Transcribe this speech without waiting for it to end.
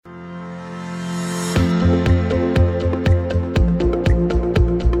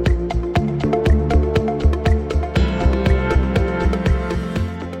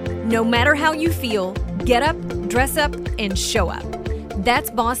how you feel, get up, dress up, and show up.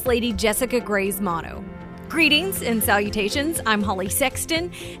 That's Boss Lady Jessica Gray's motto. Greetings and salutations. I'm Holly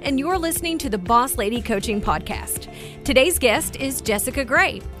Sexton, and you're listening to the Boss Lady Coaching Podcast. Today's guest is Jessica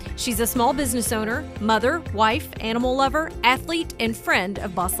Gray. She's a small business owner, mother, wife, animal lover, athlete, and friend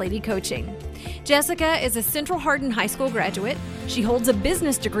of Boss Lady Coaching. Jessica is a Central Hardin High School graduate. She holds a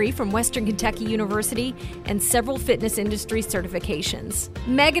business degree from Western Kentucky University and several fitness industry certifications.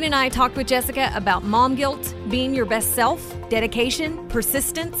 Megan and I talked with Jessica about mom guilt, being your best self, dedication,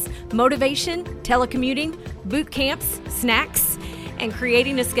 persistence, motivation, telecommuting, boot camps, snacks, and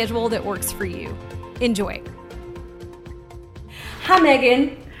creating a schedule that works for you. Enjoy. Hi,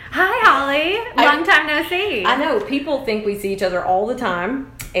 Megan. Hi, Holly. Long time no see. I know. People think we see each other all the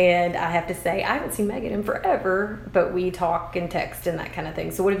time. And I have to say, I haven't seen Megan in forever, but we talk and text and that kind of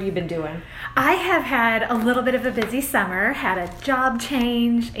thing. So what have you been doing? I have had a little bit of a busy summer, had a job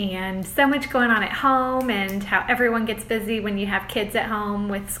change, and so much going on at home, and how everyone gets busy when you have kids at home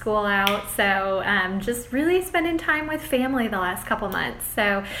with school out. So just really spending time with family the last couple months.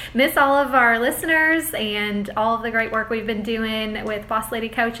 So miss all of our listeners and all of the great work we've been doing with Boss Lady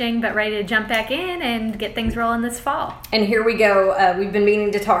Coaching, but ready to jump back in and get things rolling this fall. And here we go. We've been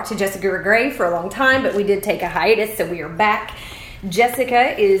meaning to talk to Jessica Gray for a long time, but we did take a hiatus, so we are back.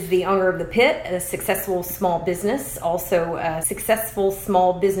 Jessica is the owner of The Pit, a successful small business, also a successful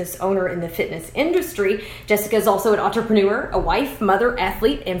small business owner in the fitness industry. Jessica is also an entrepreneur, a wife, mother,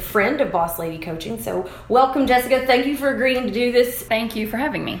 athlete, and friend of Boss Lady Coaching. So welcome, Jessica. Thank you for agreeing to do this. Thank you for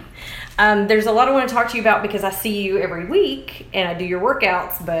having me. There's a lot I want to talk to you about because I see you every week and I do your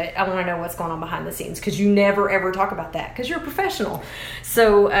workouts, but I want to know what's going on behind the scenes because you never ever talk about that because you're a professional.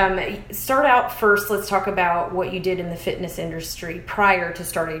 So start out first. Let's talk about what you did in the fitness industry prior to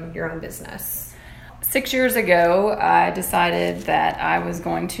starting your own business. 6 years ago, I decided that I was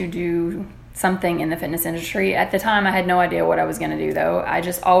going to do something in the fitness industry. At the time, I had no idea what I was going to do, though. I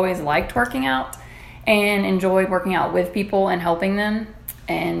just always liked working out and enjoyed working out with people and helping them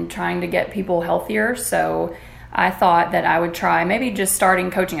and trying to get people healthier. So I thought that I would try maybe just starting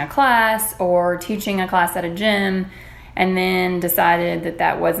coaching a class or teaching a class at a gym, and then decided that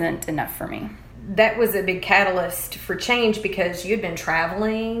that wasn't enough for me. That was a big catalyst for change because you'd been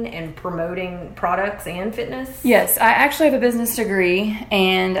traveling and promoting products and fitness? Yes, I actually have a business degree,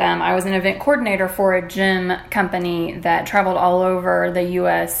 and I was an event coordinator for a gym company that traveled all over the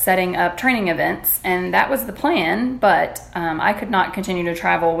U.S. setting up training events, and that was the plan, but I could not continue to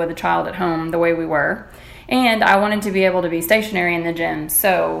travel with a child at home the way we were, and I wanted to be able to be stationary in the gym,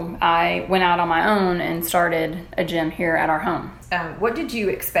 so I went out on my own and started a gym here at our home. What did you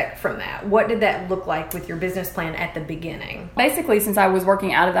expect from that? What did that look like with your business plan at the beginning? Basically, since I was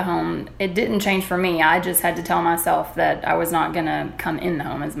working out of the home, it didn't change for me. I just had to tell myself that I was not going to come in the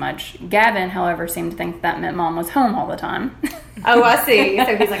home as much. Gavin, however, seemed to think that meant Mom was home all the time. Oh, I see.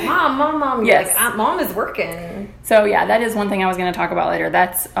 So he's like, Mom. You're yes. Like, Mom is working. So yeah, that is one thing I was going to talk about later.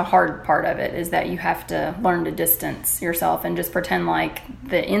 That's a hard part of it, is that you have to learn to distance yourself and just pretend like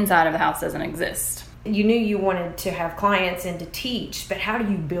the inside of the house doesn't exist. You knew you wanted to have clients and to teach, but how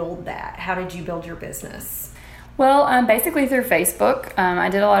do you build that? How did you build your business? Well, basically through Facebook. I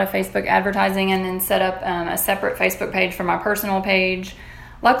did a lot of Facebook advertising and then set up a separate Facebook page for my personal page.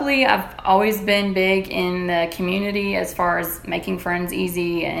 Luckily, I've always been big in the community as far as making friends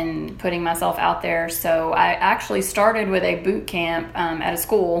easy and putting myself out there. So I actually started with a boot camp at a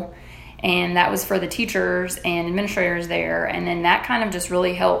school, and that was for the teachers and administrators there. And then that kind of just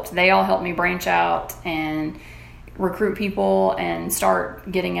really helped. They all helped me branch out and recruit people and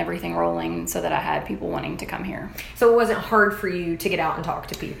start getting everything rolling so that I had people wanting to come here. So it wasn't hard for you to get out and talk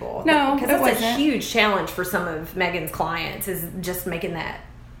to people? No, because that's a huge challenge for some of Megan's clients, is just making that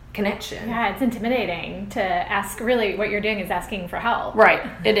connection. Yeah, it's intimidating to ask. Really, what you're doing is asking for help. Right,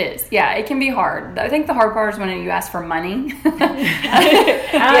 it is. Yeah, it can be hard. I think the hard part is when you ask for money.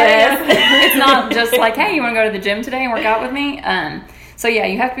 Yes. It's not just like, hey, you want to go to the gym today and work out with me? So yeah,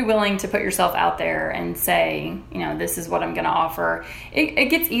 you have to be willing to put yourself out there and say, this is what I'm going to offer. It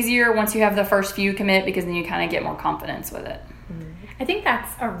gets easier once you have the first few commit, because then you kind of get more confidence with it. I think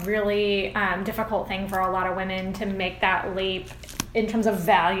that's a really difficult thing for a lot of women, to make that leap in terms of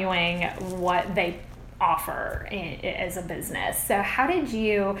valuing what they offer as a business. So how did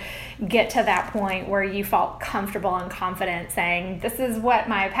you get to that point where you felt comfortable and confident saying, this is what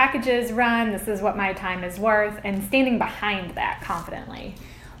my packages run, this is what my time is worth, and standing behind that confidently?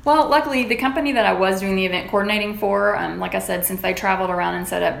 Well, luckily, the company that I was doing the event coordinating for, like I said, since they traveled around and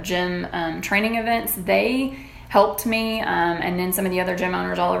set up gym training events, they helped me, and then some of the other gym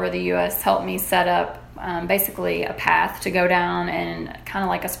owners all over the U.S. helped me set up basically a path to go down and kind of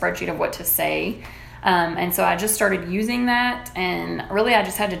like a spreadsheet of what to say. And so I just started using that, and really I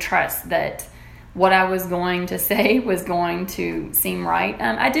just had to trust that what I was going to say was going to seem right.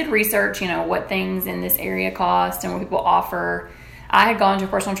 I did research, what things in this area cost and what people offer. I had gone to a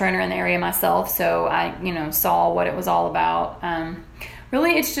personal trainer in the area myself, so I, saw what it was all about.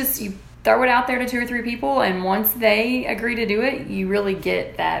 Really, it's just you throw it out there to 2 or 3 people, and once they agree to do it, you really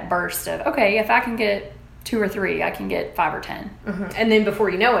get that burst of, okay, if I can get 2 or 3, I can get 5 or 10. Mm-hmm. And then before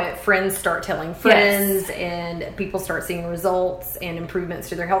you know it, friends start telling friends, and people start seeing results and improvements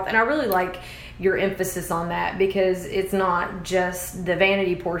to their health. And I really like your emphasis on that, because it's not just the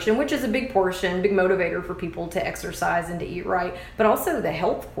vanity portion, which is a big portion, big motivator for people to exercise and to eat right, but also the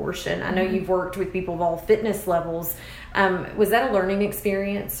health portion. I know you've worked with people of all fitness levels. Was that a learning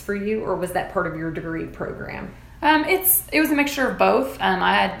experience for you, or was that part of your degree program? It was a mixture of both.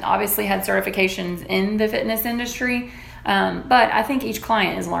 I had obviously had certifications in the fitness industry, but I think each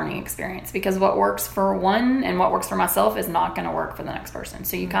client is a learning experience, because what works for one and what works for myself is not going to work for the next person.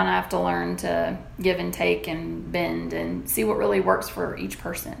 So you kind of have to learn to give and take and bend and see what really works for each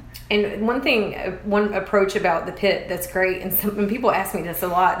person. And one approach about the pit that's great, and when people ask me this a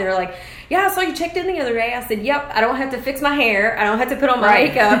lot, they're like, yeah, I saw you checked in the other day. I said, yep, I don't have to fix my hair. I don't have to put on my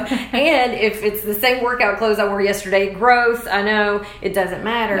makeup. And if it's the same workout clothes I wore yesterday, gross, I know, it doesn't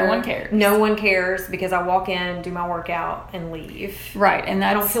matter. No one cares. No one cares, because I walk in, do my workout, and leave. Right. And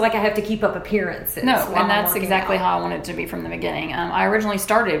I don't feel like I have to keep up appearances. No, and that's exactly how I wanted it to be from the beginning. I originally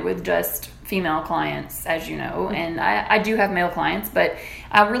started with just female clients, as you know, and I do have male clients, but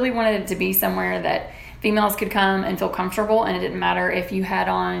I really wanted it to be somewhere that females could come and feel comfortable, and it didn't matter if you had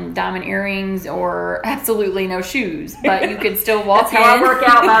on diamond earrings or absolutely no shoes, but you could still walk in. That's how I work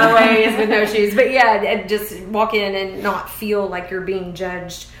out, by the way, is with no shoes. But yeah, just walk in and not feel like you're being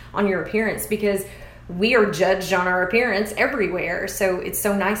judged on your appearance, because we are judged on our appearance everywhere. So it's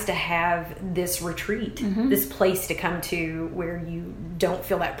so nice to have this retreat, this place to come to where you don't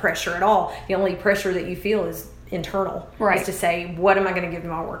feel that pressure at all. The only pressure that you feel is internal, is to say, what am I going to give to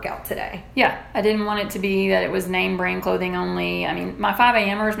my workout today? Yeah, I didn't want it to be that it was name brand clothing only. I mean, my 5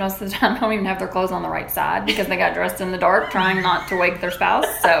 a.m.ers most of the time don't even have their clothes on the right side, because they got dressed in the dark trying not to wake their spouse.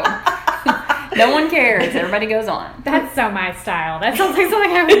 So no one cares. Everybody goes on. That's so my style. That sounds like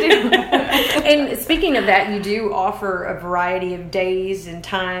something I would do. And speaking of that, you do offer a variety of days and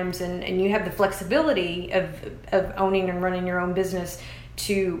times, and you have the flexibility of owning and running your own business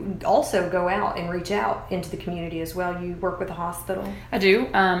to also go out and reach out into the community as well. You work with a hospital? I do.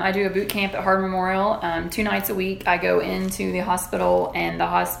 I do a boot camp at Hard Memorial. 2 nights a week I go into the hospital, and the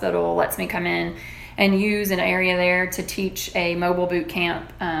hospital lets me come in and use an area there to teach a mobile boot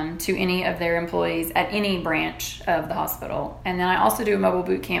camp to any of their employees at any branch of the hospital. And then I also do a mobile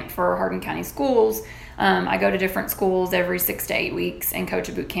boot camp for Hardin County schools. I go to different schools every 6 to 8 weeks and coach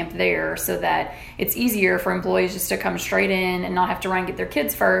a boot camp there, so that it's easier for employees just to come straight in and not have to run and get their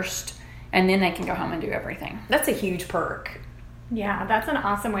kids first, and then they can go home and do everything. That's a huge perk. Yeah, that's an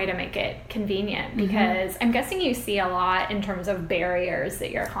awesome way to make it convenient, because I'm guessing you see a lot in terms of barriers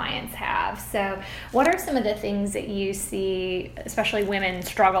that your clients have. So what are some of the things that you see, especially women,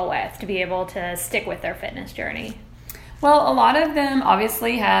 struggle with to be able to stick with their fitness journey? Well, a lot of them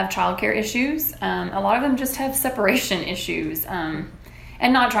obviously have childcare issues. A lot of them just have separation issues. And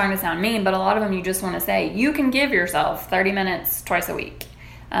not trying to sound mean, but a lot of them you just want to say, you can give yourself 30 minutes twice a week.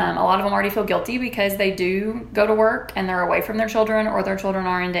 A lot of them already feel guilty because they do go to work and they're away from their children, or their children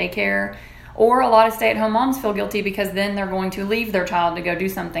are in daycare. Or a lot of stay-at-home moms feel guilty because then they're going to leave their child to go do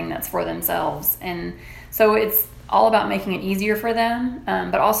something that's for themselves. And so it's all about making it easier for them,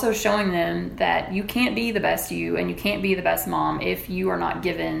 but also showing them that you can't be the best you, and you can't be the best mom if you are not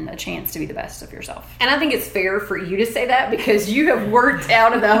given a chance to be the best of yourself. And I think it's fair for you to say that, because you have worked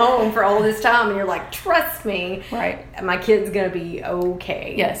out of the home for all this time, and you're like, trust me, my kid's going to be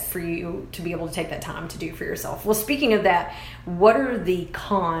okay. Yes. For you to be able to take that time to do for yourself. Well, speaking of that, what are the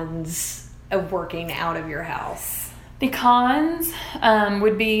cons of working out of your house? The cons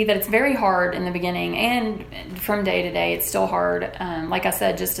would be that it's very hard in the beginning, and from day to day it's still hard. Like I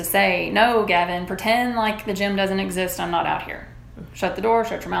said, just to say, no, Gavin, pretend like the gym doesn't exist. I'm not out here. Shut the door,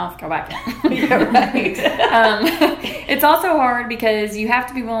 shut your mouth, go back in. Yeah, right. It's also hard because you have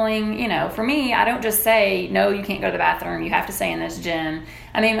to be willing, for me, I don't just say, no, you can't go to the bathroom. You have to stay in this gym.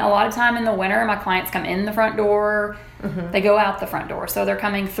 I mean, a lot of time in the winter, my clients come in the front door. They go out the front door. So they're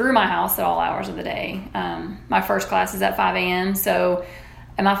coming through my house at all hours of the day. My first class is at 5 a.m.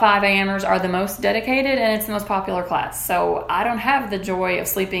 And my 5 a.m.ers are the most dedicated, and it's the most popular class. So I don't have the joy of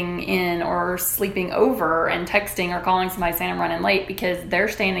sleeping in or sleeping over and texting or calling somebody saying I'm running late, because they're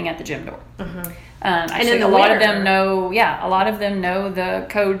standing at the gym door. Actually, a lot of them know the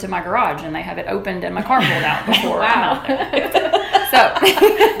code to my garage, and they have it opened and my car pulled out before I'm out there. So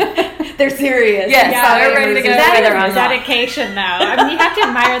they're serious. Yes, so they're ready to go. That is dedication, though. I mean, you have to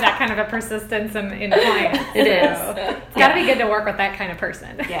admire that kind of a persistence in clients. It is. It's got to be good to work with that kind of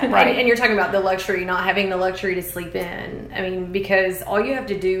person. Yeah, right. And you're talking about the luxury, not having the luxury to sleep in. I mean, because all you have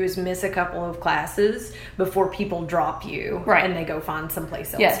to do is miss a couple of classes before people drop you, and they go find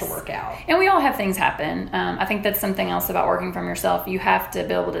someplace else to work out. And we all have things happen. I think that's something else about working from yourself. You have to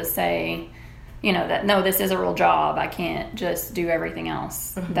be able to say, that no, this is a real job. I can't just do everything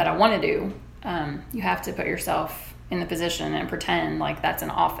else that I want to do. You have to put yourself in the position and pretend like that's an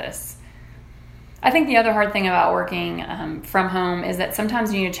office. I think the other hard thing about working from home is that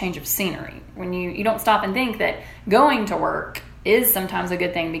sometimes you need a change of scenery. When you don't stop and think that going to work is sometimes a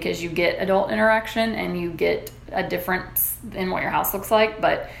good thing because you get adult interaction and you get a difference in what your house looks like,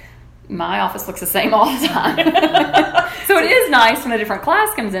 but my office looks the same all the time. So it is nice when a different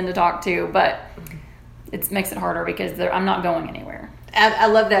class comes in to talk to, but it makes it harder because I'm not going anywhere. I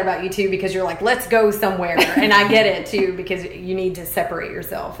love that about you too, because you're like, let's go somewhere. And I get it too, because you need to separate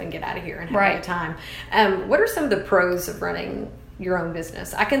yourself and get out of here and have a good time. What are some of the pros of running your own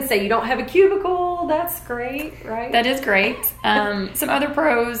business? I can say you don't have a cubicle. That's great, right? That is great. Some other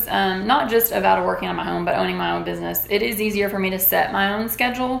pros, not just about working on my home, but owning my own business. It is easier for me to set my own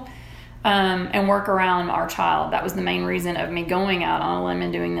schedule and work around our child. That was the main reason of me going out on a limb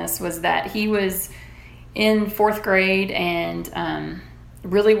and doing this, was that he was in 4th grade and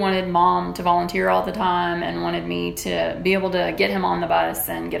really wanted mom to volunteer all the time and wanted me to be able to get him on the bus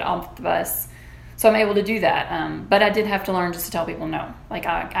and get off the bus. So I'm able to do that. But I did have to learn just to tell people no. Like,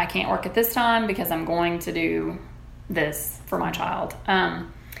 I can't work at this time because I'm going to do this for my child.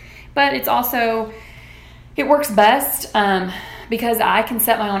 But it's also, it works best because I can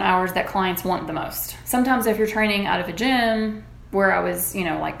set my own hours that clients want the most. Sometimes if you're training out of a gym where I was,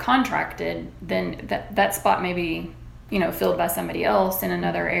 like contracted, then that spot may be, filled by somebody else in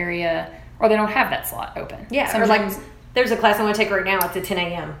another area, or they don't have that slot open. Yeah, sometimes, or like, there's a class I want to take right now. It's at 10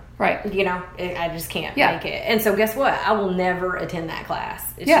 a.m. Right. I just can't make it. And so guess what? I will never attend that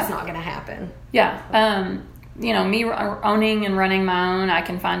class. It's just not going to happen. Yeah. Me owning and running my own, I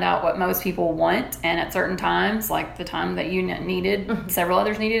can find out what most people want. And at certain times, like the time that you needed, several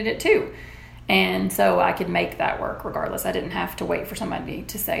others needed it too. And so I could make that work regardless. I didn't have to wait for somebody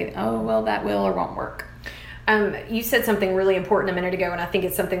to say, oh, well, that will or won't work. You said something really important a minute ago, and I think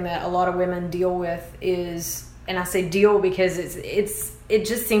it's something that a lot of women deal with is, and I say deal because it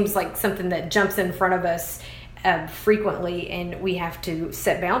just seems like something that jumps in front of us frequently, and we have to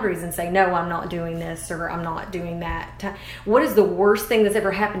set boundaries and say, no, I'm not doing this, or I'm not doing that. What is the worst thing that's ever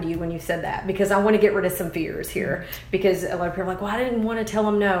happened to you when you said that? Because I want to get rid of some fears here, because a lot of people are like, well, I didn't want to tell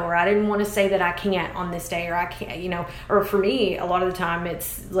them no, or I didn't want to say that I can't on this day, or I can't, or for me, a lot of the time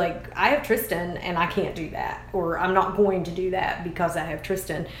it's like, I have Tristan and I can't do that, or I'm not going to do that because I have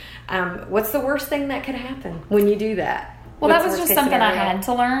Tristan. What's the worst thing that could happen when you do that? Well, that was just something I had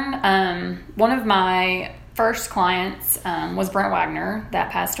to learn. One of my first clients was Brent Wagner, that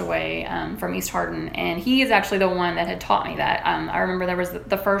passed away from East Hardin, and he is actually the one that had taught me that. I remember there was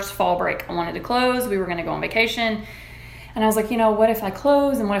the first fall break. I wanted to close. We were going to go on vacation, and I was like, what if I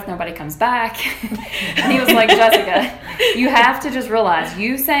close, and what if nobody comes back? And he was like, Jessica, you have to just realize,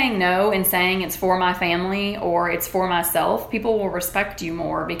 you saying no and saying it's for my family or it's for myself, people will respect you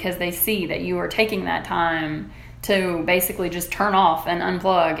more because they see that you are taking that time to basically just turn off and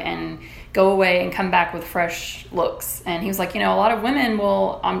unplug and go away and come back with fresh looks. And he was like, a lot of women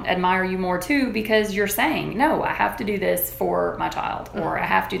will admire you more too because you're saying, no, I have to do this for my child, or I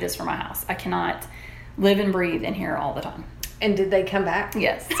have to do this for my house. I cannot live and breathe in here all the time. And did they come back?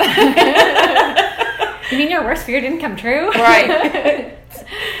 Yes. You mean your worst fear didn't come true? Right.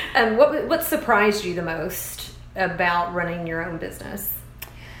 What surprised you the most about running your own business?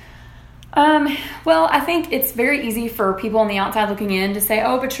 Well, I think it's very easy for people on the outside looking in to say,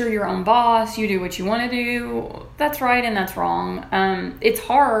 oh, but you're your own boss. You do what you want to do. That's right and that's wrong. It's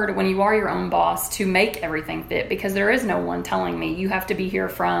hard when you are your own boss to make everything fit because there is no one telling me you have to be here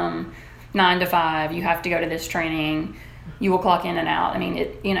from 9 to 5. You have to go to this training. You will clock in and out. I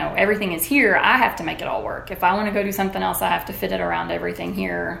mean, everything is here. I have to make it all work. If I want to go do something else, I have to fit it around everything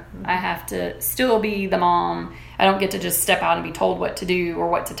here. I have to still be the mom. I don't get to just step out and be told what to do or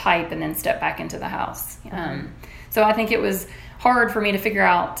what to type and then step back into the house. So I think it was hard for me to figure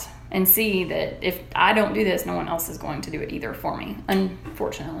out and see that if I don't do this, no one else is going to do it either for me,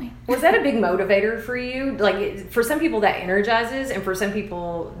 unfortunately. Was that a big motivator for you? Like, for some people that energizes, and for some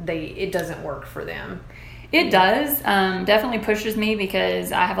people, it doesn't work for them. It does. Definitely pushes me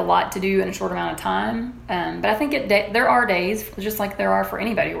because I have a lot to do in a short amount of time. But I think there are days, just like there are for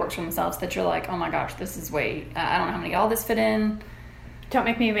anybody who works for themselves, that you're like, oh my gosh, this is I don't know how many all this fit in. Don't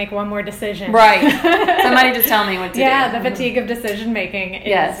make me make one more decision. Right. Somebody just tell me what to do. Yeah, the fatigue of decision making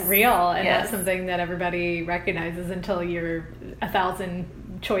is real, and Yes. that's something that everybody recognizes until you're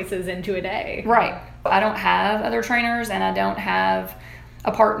 1,000 choices into a day. Right. I don't have other trainers, and I don't have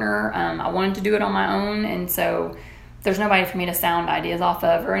a partner. I wanted to do it on my own, and so there's nobody for me to sound ideas off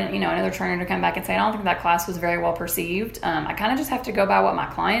of, or another trainer to come back and say, I don't think that class was very well perceived. I kind of just have to go by what my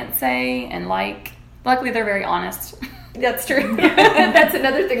clients say, and luckily they're very honest. That's true. That's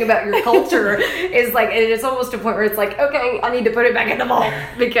another thing about your culture is like, it's almost a point where it's like, okay, I need to put it back in the vault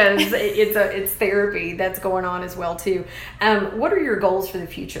because it's therapy that's going on as well too. What are your goals for the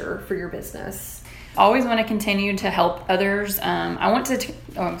future for your business? Always want to continue to help others. I want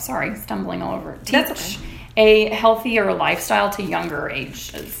to, stumbling all over. Teach a healthier lifestyle to younger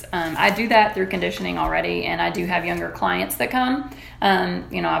ages. I do that through conditioning already, and I do have younger clients that come.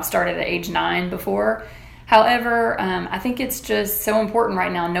 I've started at age 9 before. However, I think it's just so important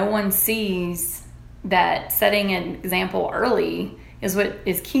right now. No one sees that setting an example early is what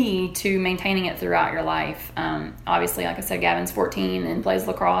is key to maintaining it throughout your life. Obviously, like I said, Gavin's 14 and plays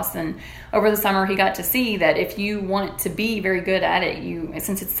lacrosse, and over the summer he got to see that if you want to be very good at it,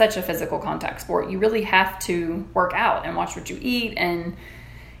 since it's such a physical contact sport, you really have to work out and watch what you eat and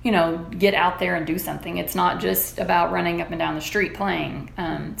get out there and do something. It's not just about running up and down the street playing.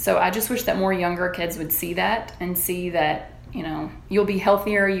 So I just wish that more younger kids would see that and see that, you'll be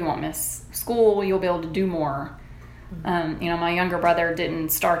healthier, you won't miss school, you'll be able to do more. My younger brother didn't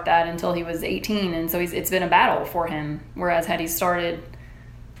start that until he was 18, and so it's been a battle for him. Whereas had he started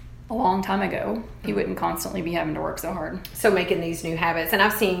a long time ago, he wouldn't constantly be having to work so hard. So making these new habits. And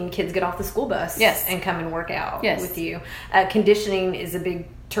I've seen kids get off the school bus and come and work out with you. Conditioning is a big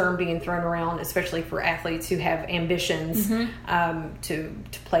term being thrown around, especially for athletes who have ambitions to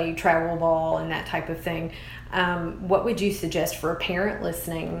play travel ball and that type of thing. What would you suggest for a parent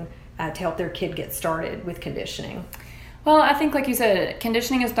listening to help their kid get started with conditioning? Well, I think, like you said,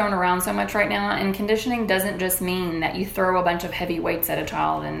 conditioning is thrown around so much right now, and conditioning doesn't just mean that you throw a bunch of heavy weights at a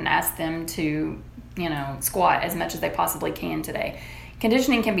child and ask them to, squat as much as they possibly can today.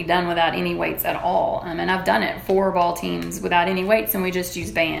 Conditioning can be done without any weights at all, and I've done it for ball teams without any weights, and we just use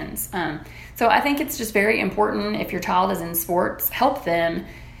bands. So I think it's just very important, if your child is in sports, help them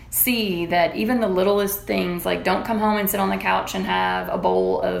see that even the littlest things, like don't come home and sit on the couch and have a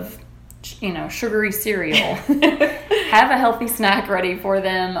bowl of sugary cereal. Have a healthy snack ready for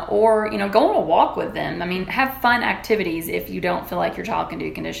them, or go on a walk with them. I mean, have fun activities if you don't feel like your child can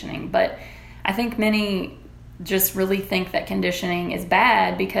do conditioning. But I think many just really think that conditioning is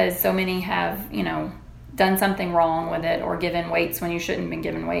bad because so many have done something wrong with it or given weights when you shouldn't have been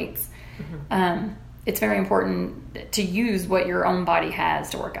given weights. It's very important to use what your own body has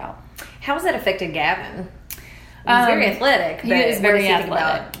to work out. How has that affected Gavin? He's very athletic. He is very athletic.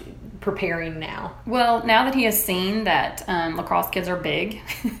 About preparing now? Well, now that he has seen that lacrosse kids are big,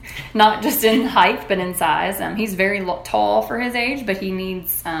 not just in height but in size, he's very tall for his age, but he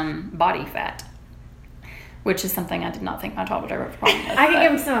needs body fat, which is something I did not think my child would ever have a problem with. I can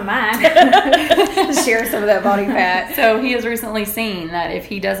give him some of mine. Share some of that body fat. So he has recently seen that if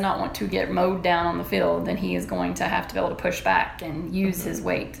he does not want to get mowed down on the field, then he is going to have to be able to push back and use his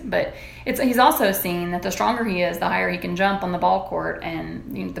weight. But he's also seen that the stronger he is, the higher he can jump on the ball court,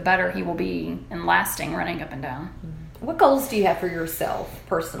 and the better he will be in lasting running up and down. What goals do you have for yourself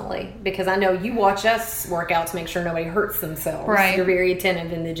personally? Because I know you watch us work out to make sure nobody hurts themselves. Right. You're very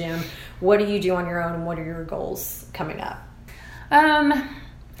attentive in the gym. What do you do on your own, and what are your goals coming up?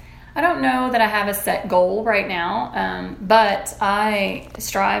 I don't know that I have a set goal right now, but I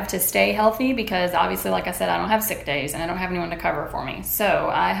strive to stay healthy because obviously, like I said, I don't have sick days and I don't have anyone to cover for me. So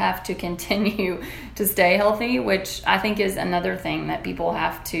I have to continue to stay healthy, which I think is another thing that people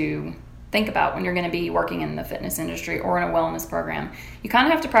have to think about when you're going to be working in the fitness industry or in a wellness program. You kind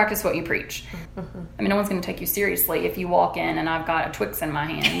of have to practice what you preach. I mean, no one's going to take you seriously if you walk in and I've got a Twix in my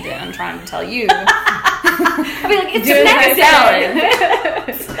hand and I'm trying to tell you. I'll be like, it's a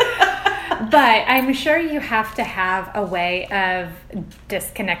salad. But I'm sure you have to have a way of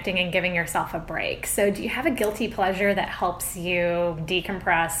disconnecting and giving yourself a break. So do you have a guilty pleasure that helps you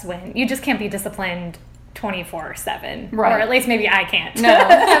decompress when you just can't be disciplined 24/7? Right. Or at least maybe I can't. No.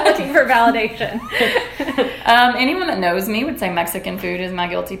 I'm looking for validation. Anyone that knows me would say Mexican food is my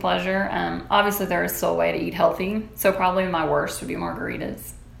guilty pleasure. Obviously, there is still a way to eat healthy. So probably my worst would be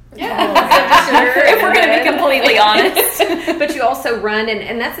margaritas. If we're going to be completely honest. But you also run,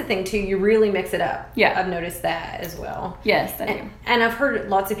 and that's the thing too, you really mix it up. Yeah. I've noticed that as well. Yes, I do. And I've heard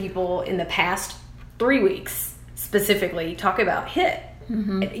lots of people in the past 3 weeks specifically talk about HIIT.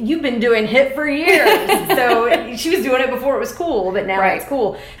 Mm-hmm. You've been doing HIIT for years. So she was doing it before it was cool, but now it's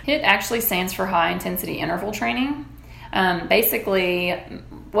cool. HIIT actually stands for high intensity interval training. Basically,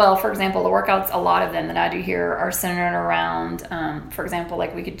 well, for example, the workouts, a lot of them that I do here are centered around, for example,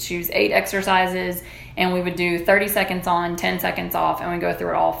 like we could choose 8 exercises and we would do 30 seconds on, 10 seconds off, and we go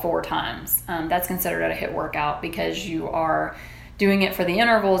through it all 4 times. That's considered a HIIT workout because you are doing it for the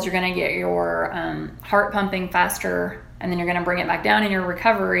intervals. You're going to get your heart pumping faster, and then you're going to bring it back down in your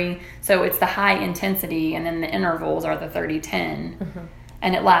recovery. So it's the high intensity, and then the intervals are the 30-10. Mm-hmm.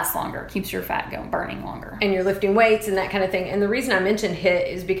 And it lasts longer, keeps your fat burning longer. And you're lifting weights and that kind of thing. And the reason I mentioned HIIT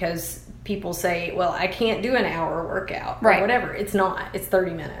is because people say, well, I can't do an hour workout. Or whatever. It's not. It's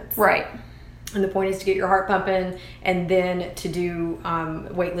 30 minutes. Right. And the point is to get your heart pumping and then to do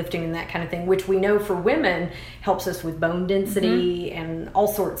weightlifting and that kind of thing, which we know for women helps us with bone density and all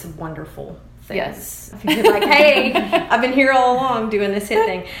sorts of wonderful things. Yes. You're like, hey, I've been here all along doing this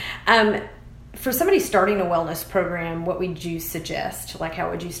HIIT thing. For somebody starting a wellness program, what would you suggest? Like,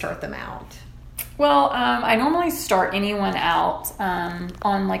 how would you start them out? Well, I normally start anyone out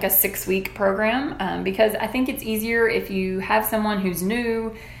on like a 6-week program because I think it's easier if you have someone who's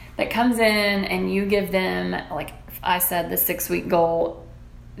new that comes in and you give them, like I said, the 6-week goal.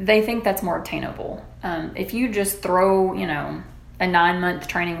 They think that's more attainable. If you just throw, a 9-month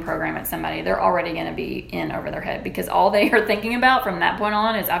training program at somebody, they're already going to be in over their head because all they are thinking about from that point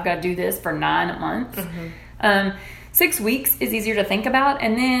on is I've got to do this for 9 months. Mm-hmm. 6 weeks is easier to think about,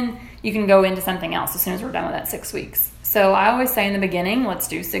 and then you can go into something else as soon as we're done with that 6 weeks. So I always say in the beginning, let's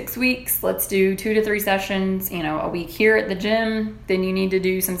do 6 weeks. Let's do 2 to 3 sessions, a week here at the gym. Then you need to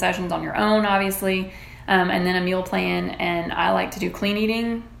do some sessions on your own, obviously, and then a meal plan. And I like to do clean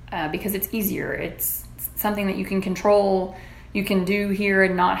eating because it's easier. It's something that you can control. You can do here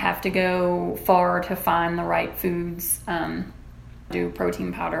and not have to go far to find the right foods. Do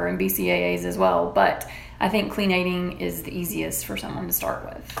protein powder and BCAAs as well. But I think clean eating is the easiest for someone to start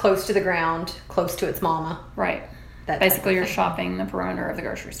with. Close to the ground, close to its mama. Right. Basically, you're shopping the perimeter of the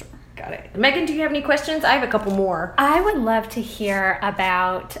grocery store. Got it. Megan, do you have any questions? I have a couple more. I would love to hear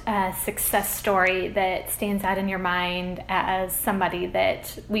about a success story that stands out in your mind as somebody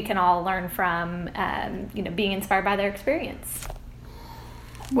that we can all learn from, being inspired by their experience.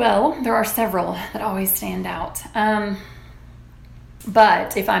 Well, there are several that always stand out.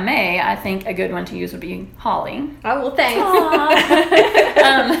 But if I may, I think a good one to use would be Holly. Oh, well, thanks.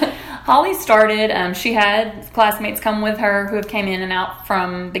 Holly started, she had classmates come with her who have came in and out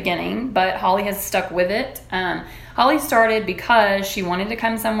from beginning, but Holly has stuck with it. Holly started because she wanted to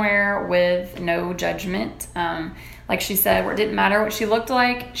come somewhere with no judgment. Like she said, it didn't matter what she looked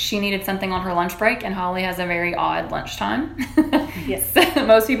like. She needed something on her lunch break, and Holly has a very odd lunchtime. Yes.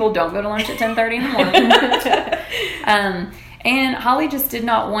 Most people don't go to lunch at 10:30 in the morning. And Holly just did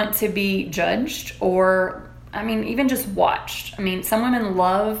not want to be judged or, even just watched. Some women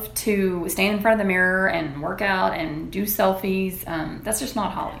love to stand in front of the mirror and work out and do selfies. That's just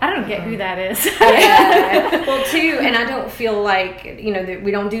not Holly. I don't get who that is. Yeah. Well, too, and I don't feel like, that we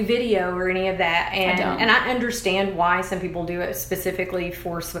don't do video or any of that. And I understand why some people do it specifically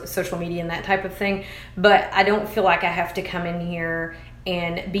for social media and that type of thing. But I don't feel like I have to come in here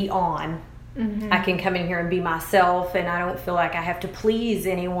and be on. Mm-hmm. I can come in here and be myself, and I don't feel like I have to please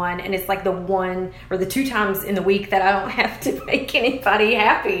anyone. And it's like the 1 or the 2 times in the week that I don't have to make anybody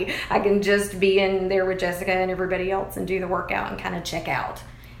happy. I can just be in there with Jessica and everybody else and do the workout and kind of check out.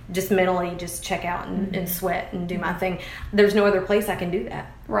 Just mentally just check out and sweat and do my thing. There's no other place I can do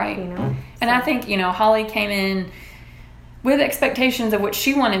that. Right. And I think, Holly came in with expectations of what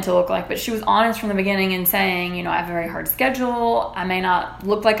she wanted to look like, but she was honest from the beginning in saying, I have a very hard schedule. I may not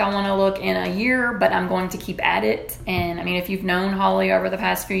look like I want to look in a year, but I'm going to keep at it. And if you've known Holly over the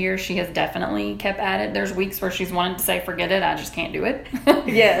past few years, she has definitely kept at it. There's weeks where she's wanted to say, forget it, I just can't do it.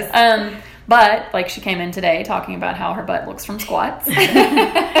 Yes. But like she came in today talking about how her butt looks from squats.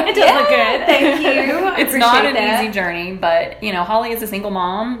 It does look good. Thank you. It's not an easy journey, but Holly is a single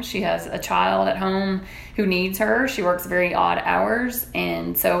mom. She has a child at home who needs her. She works very odd hours,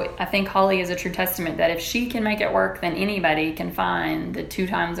 and so I think Holly is a true testament that if she can make it work, then anybody can find the 2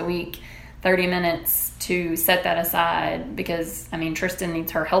 times a week, 30 minutes to set that aside, because Tristan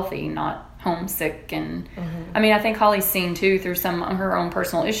needs her healthy, not homesick. And I think Holly's seen too through some of her own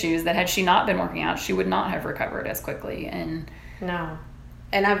personal issues that had she not been working out, she would not have recovered as quickly. And no,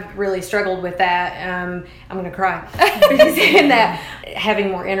 And I've really struggled with that. I'm going to cry. In that, having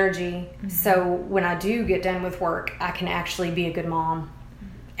more energy. Mm-hmm. So when I do get done with work, I can actually be a good mom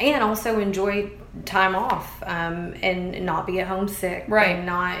and also enjoy time off and not be at home sick. Right. And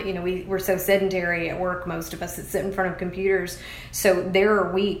not, we're so sedentary at work, most of us that sit in front of computers. So there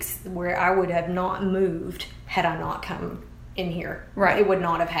are weeks where I would have not moved had I not come in here. Right. It would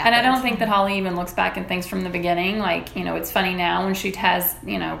not have happened. And I don't think that Holly even looks back and thinks from the beginning, like, it's funny now when she has,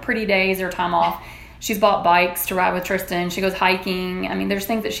 pretty days or time off, she's bought bikes to ride with Tristan. She goes hiking. I mean, there's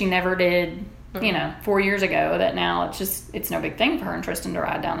things that she never did, 4 years ago that now it's no big thing for her and Tristan to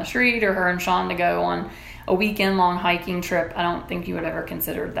ride down the street, or her and Sean to go on a weekend long hiking trip. I don't think you would ever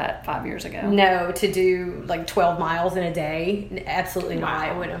considered that 5 years ago. No, to do like 12 miles in a day, absolutely not.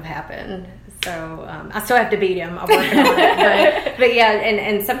 It wouldn't have happened. So I still have to beat him. I'm working on it. But yeah,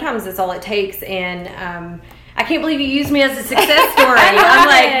 and sometimes that's all it takes. And I can't believe you used me as a success story. I'm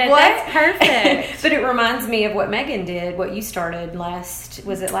like, what? That's perfect. But it reminds me of what Megan did, what you started last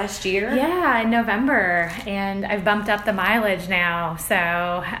year? Yeah, in November. And I've bumped up the mileage now.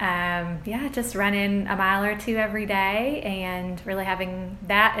 So, just running a mile or two every day and really having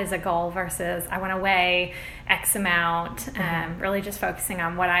that as a goal versus I want to weigh X amount, really just focusing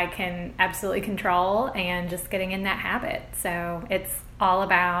on what I can absolutely control and just getting in that habit. So it's all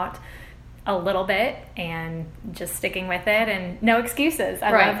about a little bit and just sticking with it and no excuses.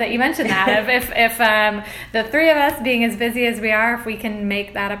 I love that you mentioned that. If the three of us being as busy as we are, if we can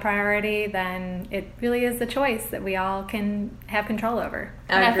make that a priority, then it really is a choice that we all can have control over.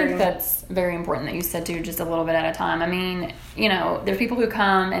 And I think that's very important that you said too, just a little bit at a time. I mean, there's people who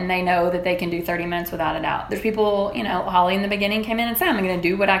come and they know that they can do 30 minutes without a doubt. There's people, Holly in the beginning came in and said, I'm going to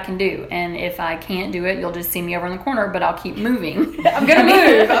do what I can do. And if I can't do it, you'll just see me over in the corner, but I'll keep moving. I'm going to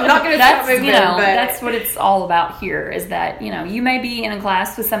move. I'm not going to stop moving. That's what it's all about here, is that, you may be in a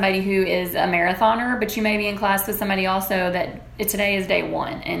class with somebody who is a marathoner, but you may be in class with somebody also that today is day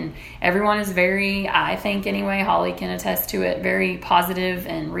one. And everyone is very, I think anyway, Holly can attest to it, very positive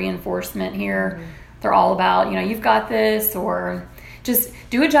and reinforcement here. Mm-hmm. They're all about, you've got this, or just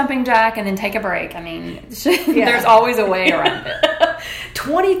do a jumping jack and then take a break. I mean, there's always a way around it.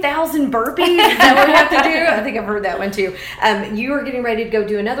 20,000 burpees? Is that what we have to do? I think I've heard that one too. You are getting ready to go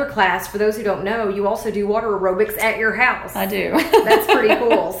do another class. For those who don't know, you also do water aerobics at your house. I do. That's pretty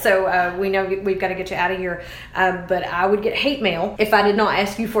cool. So we know we've got to get you out of here. But I would get hate mail if I did not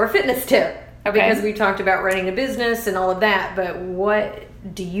ask you for a fitness tip. Okay. Because we talked about running a business and all of that. But what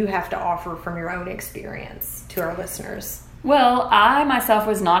do you have to offer from your own experience to our listeners? Well, I myself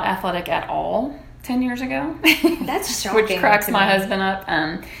was not athletic at all 10 years ago. That's shocking. Which cracks my husband up.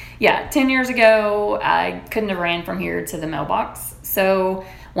 10 years ago, I couldn't have ran from here to the mailbox. So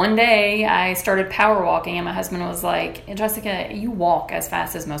one day I started power walking, and my husband was like, Jessica, you walk as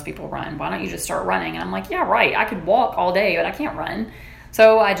fast as most people run. Why don't you just start running? And I'm like, yeah, right. I could walk all day, but I can't run.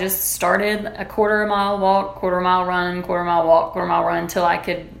 So I just started a quarter mile walk, quarter mile run, quarter mile walk, quarter mile run, until I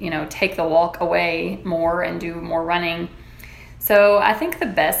could, take the walk away more and do more running. So I think the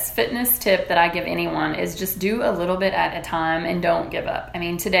best fitness tip that I give anyone is just do a little bit at a time and don't give up. I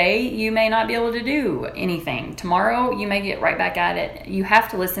mean, today you may not be able to do anything. Tomorrow you may get right back at it. You have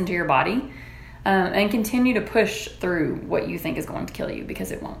to listen to your body and continue to push through what you think is going to kill you,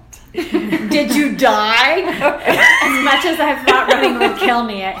 because it won't. Did you die? As much as I thought running would kill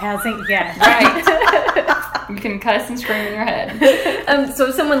me, it hasn't yet. Right. You can cuss and scream in your head. So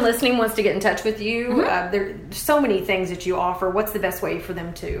if someone listening wants to get in touch with you, there's so many things that you offer. What's the best way for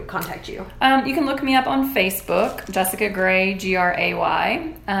them to contact you? You can look me up on Facebook, Jessica Gray, Gray,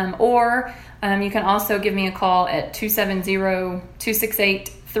 or you can also give me a call at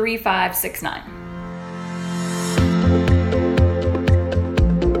 270-268-3569.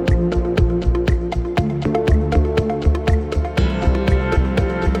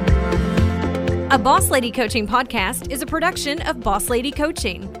 A Boss Lady Coaching podcast is a production of Boss Lady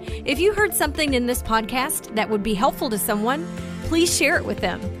Coaching. If you heard something in this podcast that would be helpful to someone, please share it with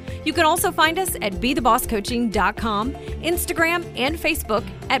them. You can also find us at BeTheBossCoaching.com, Instagram, and Facebook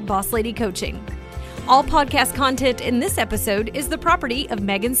at Boss Lady Coaching. All podcast content in this episode is the property of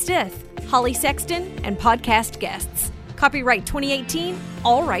Megan Stith, Holly Sexton, and podcast guests. Copyright 2018,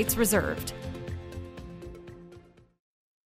 all rights reserved.